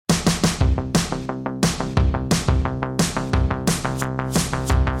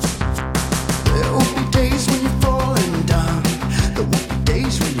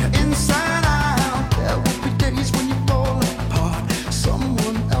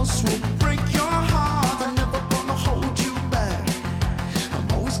else will break your heart. I'm never gonna hold you back.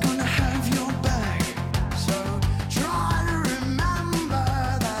 I'm always gonna have your back. So try to remember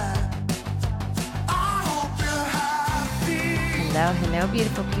that. I hope you're happy. Hello,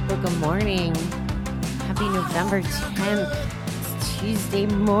 beautiful people. Good morning. Happy November 10th. It's Tuesday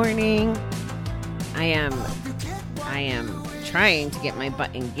morning. I am trying to get my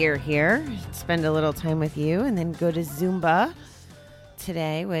butt in gear here, spend a little time with you, and then go to Zumba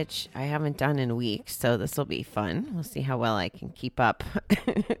today, which I haven't done in weeks, so this will be fun. We'll see how well I can keep up.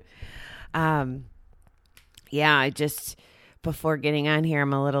 I just, before getting on here,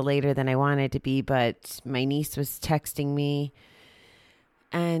 I'm a little later than I wanted to be, but my niece was texting me,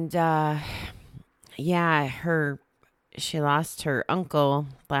 and she lost her uncle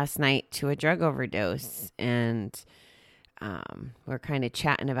last night to a drug overdose, and we're kind of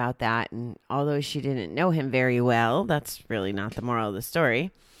chatting about that. And although she didn't know him very well, that's really not the moral of the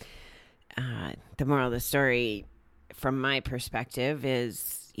story. The moral of the story, from my perspective,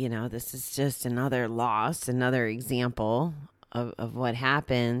 is, this is just another loss, another example of what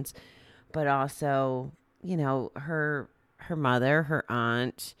happened. But also, her mother, her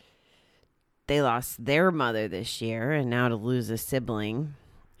aunt, they lost their mother this year, and now to lose a sibling,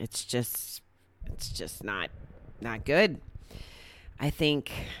 it's just not good. I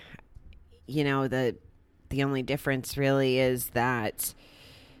think, the only difference really is that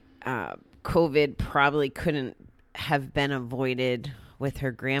COVID probably couldn't have been avoided with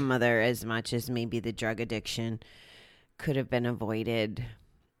her grandmother as much as maybe the drug addiction could have been avoided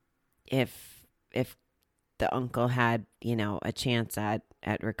if the uncle had, a chance at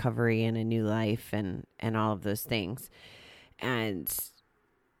recovery and a new life and all of those things. And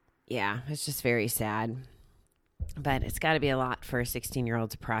yeah, it's just very sad. But it's got to be a lot for a 16-year-old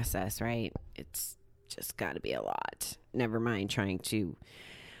to process, right? It's just got to be a lot. Never mind trying to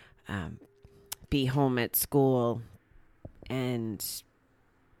be home at school and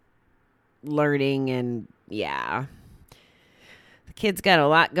learning. And yeah, the kid's got a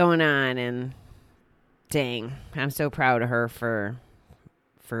lot going on. And dang, I'm so proud of her for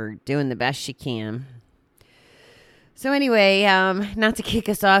doing the best she can. So anyway, not to kick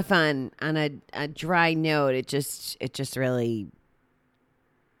us off on a dry note, it just really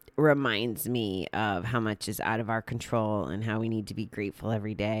reminds me of how much is out of our control and how we need to be grateful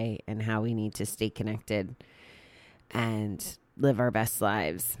every day and how we need to stay connected and live our best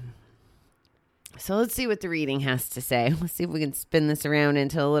lives. So let's see what the reading has to say. Let's see if we can spin this around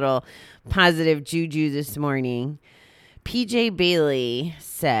into a little positive juju this morning. PJ Bailey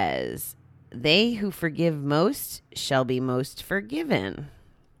says, "They who forgive most shall be most forgiven."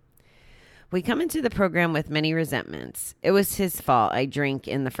 We come into the program with many resentments. It was his fault I drank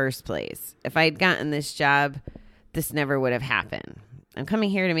in the first place. If I had gotten this job, this never would have happened. I'm coming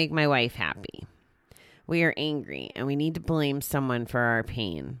here to make my wife happy. We are angry and we need to blame someone for our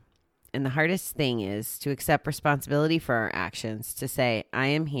pain. And the hardest thing is to accept responsibility for our actions, to say, I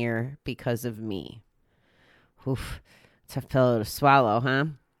am here because of me. Oof, tough pill to swallow, huh?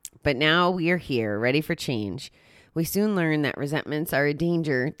 But now we are here, ready for change. We soon learn that resentments are a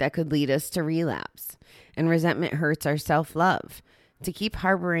danger that could lead us to relapse. And resentment hurts our self-love. To keep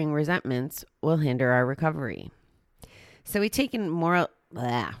harboring resentments will hinder our recovery. So we take an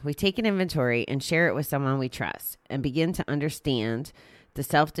inventory and share it with someone we trust and begin to understand the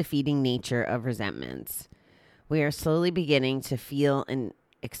self-defeating nature of resentments. We are slowly beginning to feel and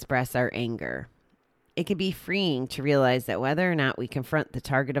express our anger. It can be freeing to realize that whether or not we confront the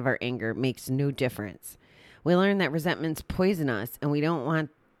target of our anger makes no difference. We learn that resentments poison us, and we don't want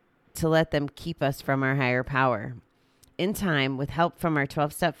to let them keep us from our higher power. In time, with help from our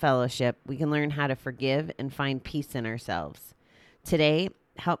 12-step fellowship, we can learn how to forgive and find peace in ourselves. Today,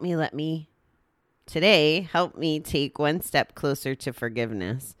 help me take one step closer to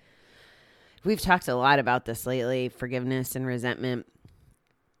forgiveness. We've talked a lot about this lately, forgiveness and resentment.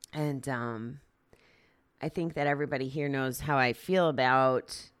 And I think that everybody here knows how I feel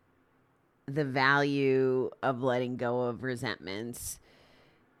about the value of letting go of resentments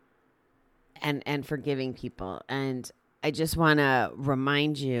and forgiving people. And I just want to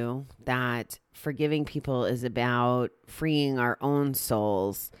remind you that forgiving people is about freeing our own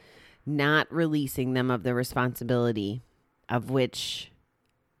souls, not releasing them of the responsibility of which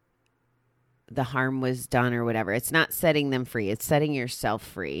the harm was done or whatever. It's not setting them free. It's setting yourself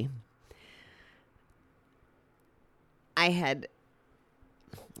free. I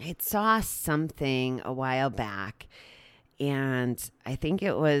saw something a while back, and I think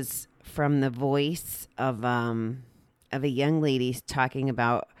it was from the voice of a young lady talking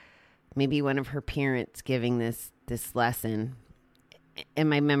about maybe one of her parents giving this lesson. and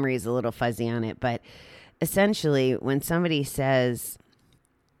my memory is a little fuzzy on it, but essentially when somebody says,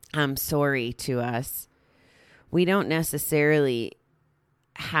 I'm sorry to us, we don't necessarily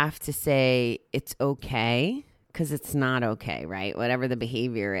have to say it's okay, because it's not okay, right? Whatever the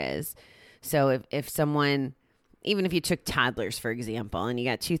behavior is. So if someone, even if you took toddlers, for example, and you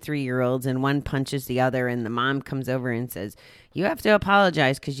got 2 3-year-olds and one punches the other and the mom comes over and says, you have to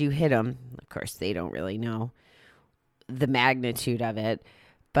apologize because you hit them. Of course, they don't really know the magnitude of it,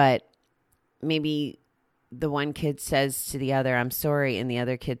 but maybe the one kid says to the other, I'm sorry, and the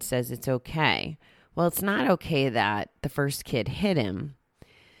other kid says it's okay. Well, it's not okay that the first kid hit him.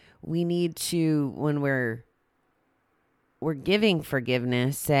 We need to, when we're giving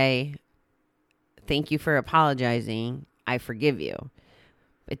forgiveness, say, thank you for apologizing. I forgive you.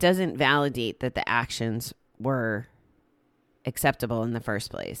 It doesn't validate that the actions were acceptable in the first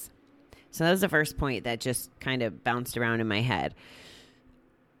place. So that was the first point that just kind of bounced around in my head.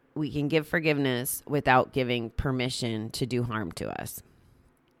 We can give forgiveness without giving permission to do harm to us.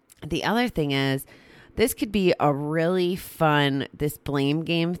 The other thing is, this could be a really fun, this blame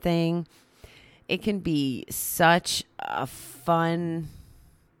game thing. It can be such a fun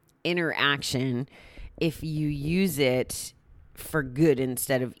interaction if you use it for good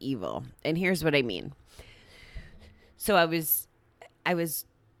instead of evil. And here's what I mean. So I was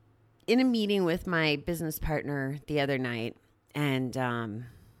in a meeting with my business partner the other night, and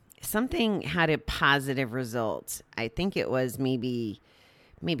something had a positive result. I think it was maybe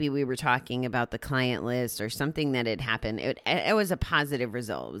we were talking about the client list or something that had happened. It was a positive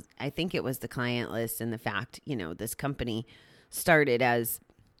result. I think it was the client list and the fact, this company started as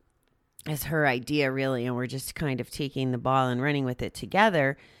her idea, really, and we're just kind of taking the ball and running with it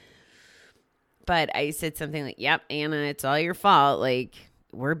together. But I said something like, yep, Anna, it's all your fault. Like,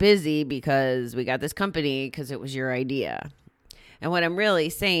 we're busy because we got this company because it was your idea. And what I'm really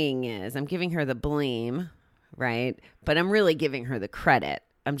saying is I'm giving her the blame, right? But I'm really giving her the credit.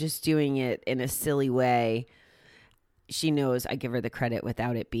 I'm just doing it in a silly way. She knows I give her the credit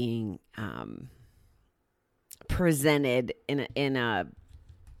without it being presented in a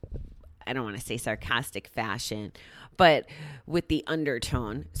I don't want to say sarcastic fashion, but with the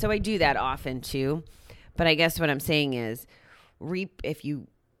undertone. So I do that often too. But I guess what I'm saying is, if you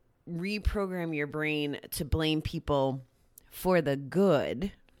reprogram your brain to blame people for the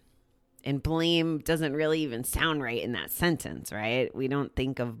good, and blame doesn't really even sound right in that sentence, right? We don't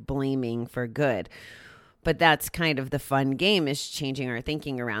think of blaming for good. But that's kind of the fun game, is changing our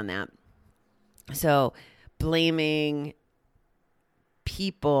thinking around that. So blaming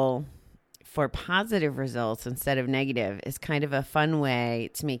people for positive results instead of negative is kind of a fun way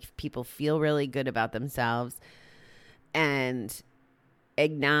to make people feel really good about themselves and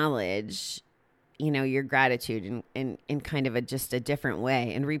acknowledge, your gratitude in kind of just a different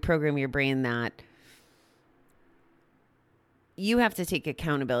way, and reprogram your brain that you have to take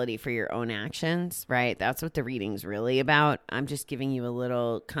accountability for your own actions, right? That's what the reading's really about. I'm just giving you a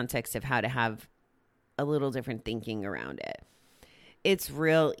little context of how to have a little different thinking around it. It's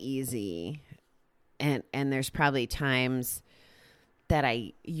real easy, and there's probably times that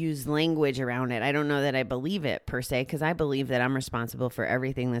I use language around it. I don't know that I believe it per se, because I believe that I'm responsible for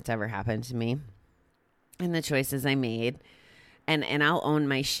everything that's ever happened to me and the choices I made, and I'll own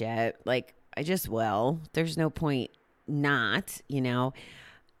my shit. Like, I just will. There's no point not,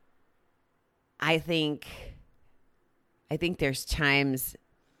 I think there's times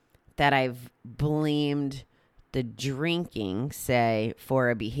that I've blamed the drinking, say, for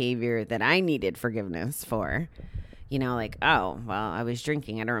a behavior that I needed forgiveness for. Like, oh, well, I was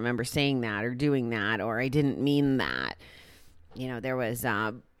drinking. I don't remember saying that or doing that, or I didn't mean that. There was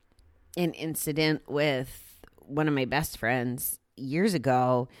an incident with one of my best friends years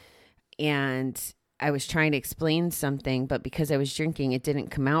ago, and I was trying to explain something, but because I was drinking, it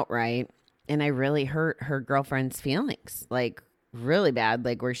didn't come out right. And I really hurt her girlfriend's feelings, like really bad,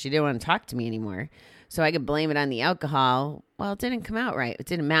 like where she didn't want to talk to me anymore. So I could blame it on the alcohol. Well, it didn't come out right. It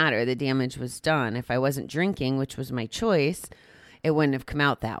didn't matter. The damage was done. If I wasn't drinking, which was my choice, it wouldn't have come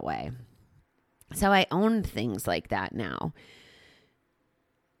out that way. So I own things like that now.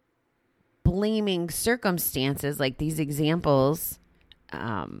 Blaming circumstances, like these examples,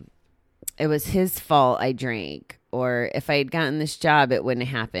 it was his fault I drank, or if I had gotten this job, it wouldn't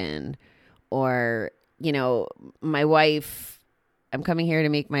have happened, or, my wife, I'm coming here to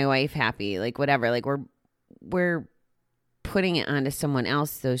make my wife happy, like whatever, like we're putting it onto someone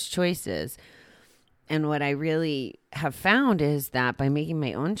else, those choices. And what I really have found is that by making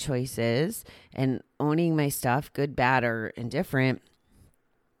my own choices and owning my stuff, good, bad, or indifferent,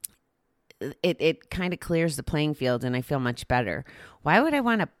 it kind of clears the playing field and I feel much better. Why would I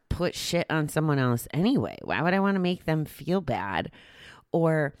want to put shit on someone else anyway? Why would I want to make them feel bad?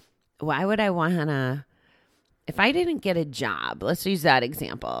 Or why would I want to, if I didn't get a job, let's use that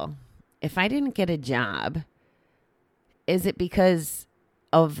example. If I didn't get a job, is it because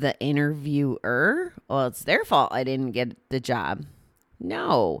of the interviewer? Well, it's their fault I didn't get the job.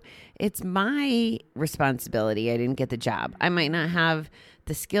 No, it's my responsibility I didn't get the job. I might not have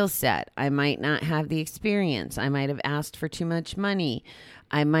the skill set. I might not have the experience. I might have asked for too much money.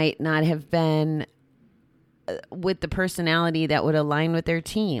 I might not have been with the personality that would align with their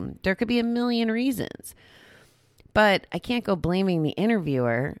team. There could be a million reasons. But I can't go blaming the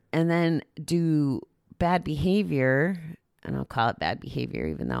interviewer and then do bad behavior, and I'll call it bad behavior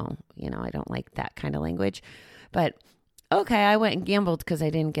even though, I don't like that kind of language. But okay, I went and gambled because I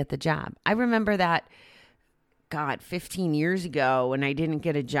didn't get the job. I remember that, 15 years ago when I didn't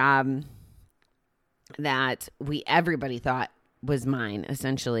get a job that everybody thought was mine,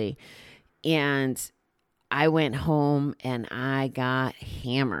 essentially. And I went home and I got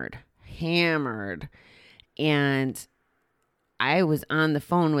hammered. And I was on the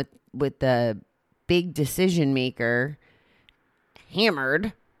phone with the big decision maker,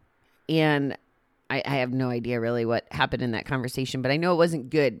 hammered, and I have no idea really what happened in that conversation, but I know it wasn't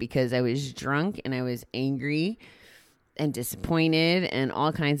good because I was drunk and I was angry and disappointed and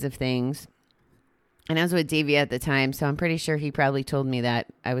all kinds of things. And I was with Davey at the time, so I'm pretty sure he probably told me that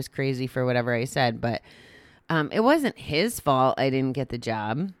I was crazy for whatever I said, but it wasn't his fault I didn't get the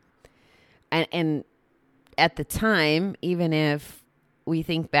job. And at the time, even if we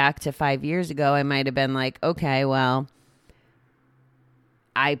think back to 5 years ago, I might have been like, okay, well,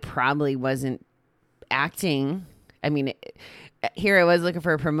 I probably wasn't acting. I mean, here I was looking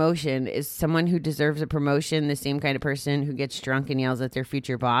for a promotion. Is someone who deserves a promotion the same kind of person who gets drunk and yells at their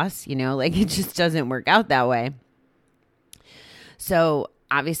future boss? Like it just doesn't work out that way. So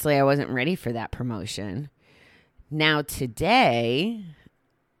obviously I wasn't ready for that promotion. Now today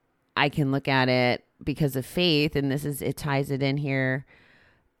I can look at it because of faith, and it ties it in here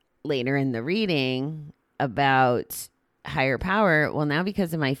later in the reading about higher power. Well, now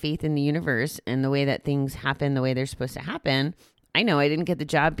because of my faith in the universe and the way that things happen the way they're supposed to happen, I know I didn't get the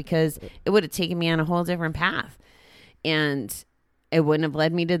job because it would have taken me on a whole different path. And it wouldn't have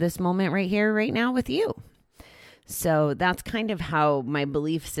led me to this moment right here, right now with you. So that's kind of how my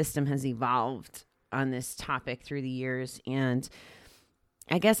belief system has evolved on this topic through the years. And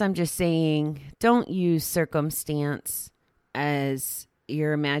I guess I'm just saying, don't use circumstance as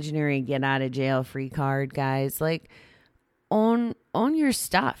your imaginary get out of jail free card, guys. Like, own your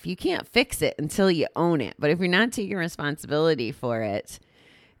stuff. You can't fix it until you own it. But if you're not taking responsibility for it,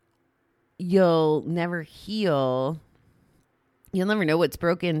 you'll never heal. You'll never know what's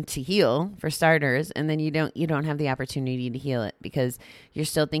broken to heal, for starters, and then you don't have the opportunity to heal it because you're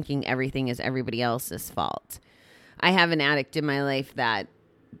still thinking everything is everybody else's fault. I have an addict in my life that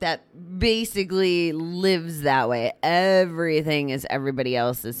basically lives that way. Everything is everybody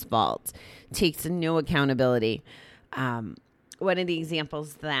else's fault. Takes no accountability. One of the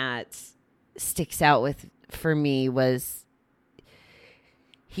examples that sticks out for me was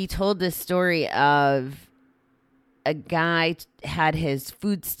he told this story of a guy had his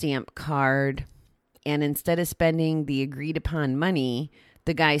food stamp card, and instead of spending the agreed upon money,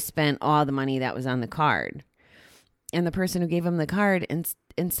 the guy spent all the money that was on the card. And the person who gave him the card,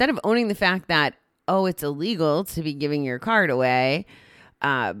 instead of owning the fact that, it's illegal to be giving your card away,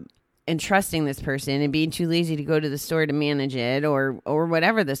 and trusting this person and being too lazy to go to the store to manage it or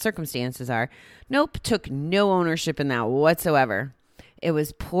whatever the circumstances are. Nope, took no ownership in that whatsoever. It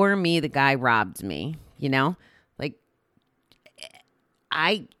was poor me, the guy robbed me, Like,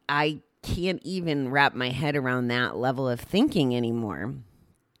 I can't even wrap my head around that level of thinking anymore.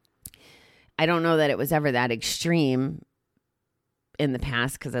 I don't know that it was ever that extreme in the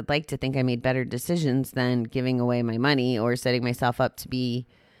past because I'd like to think I made better decisions than giving away my money or setting myself up to be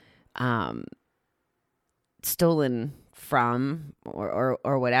stolen from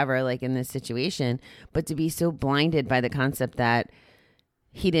or whatever, like in this situation, but to be so blinded by the concept that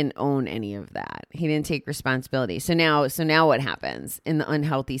he didn't own any of that. He didn't take responsibility. So now what happens in the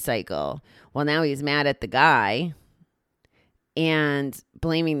unhealthy cycle? Well, now he's mad at the guy and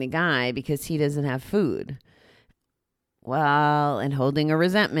blaming the guy because he doesn't have food. Well, and holding a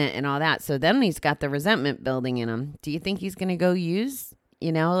resentment and all that. So then he's got the resentment building in him. Do you think he's going to go use,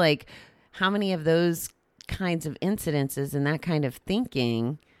 like how many of those kinds of incidences and that kind of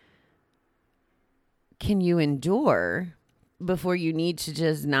thinking can you endure before you need to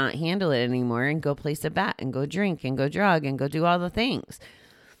just not handle it anymore and go place a bet and go drink and go drug and go do all the things?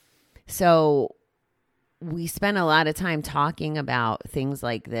 So we spend a lot of time talking about things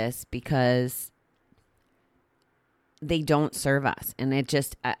like this because they don't serve us. And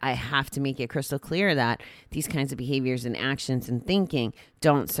I have to make it crystal clear that these kinds of behaviors and actions and thinking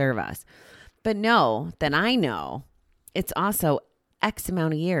don't serve us. But know that I know it's also X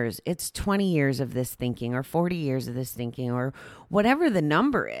amount of years. It's 20 years of this thinking or 40 years of this thinking or whatever the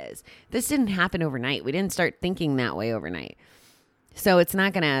number is. This didn't happen overnight. We didn't start thinking that way overnight. So it's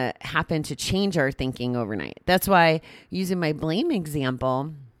not going to happen to change our thinking overnight. That's why, using my blame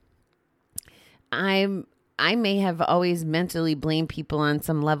example, I may have always mentally blamed people on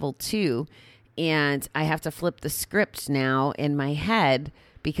some level too, and I have to flip the script now in my head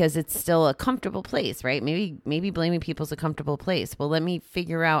because it's still a comfortable place, right? Maybe blaming people is a comfortable place. Well, let me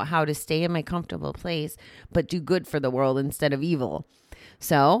figure out how to stay in my comfortable place, but do good for the world instead of evil.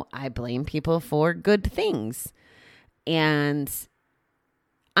 So I blame people for good things. And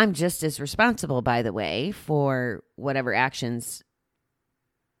I'm just as responsible, by the way, for whatever actions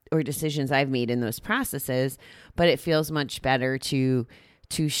or decisions I've made in those processes, but it feels much better to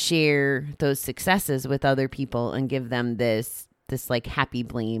share those successes with other people and give them this like happy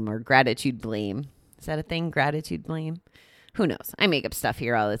blame or gratitude blame. Is that a thing? Gratitude blame? Who knows? I make up stuff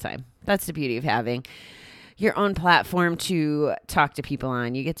here all the time. That's the beauty of having your own platform to talk to people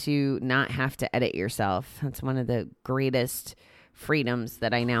on. You get to not have to edit yourself. That's one of the greatest freedoms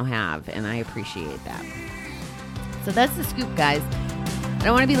that I now have, and I appreciate that. So that's the scoop, guys. I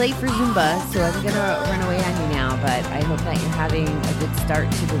don't want to be late for Zumba, so I'm going to run away on you now, but I hope that you're having a good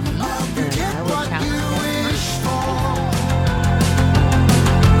start to the week, and I will chat with you next month.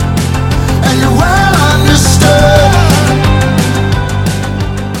 And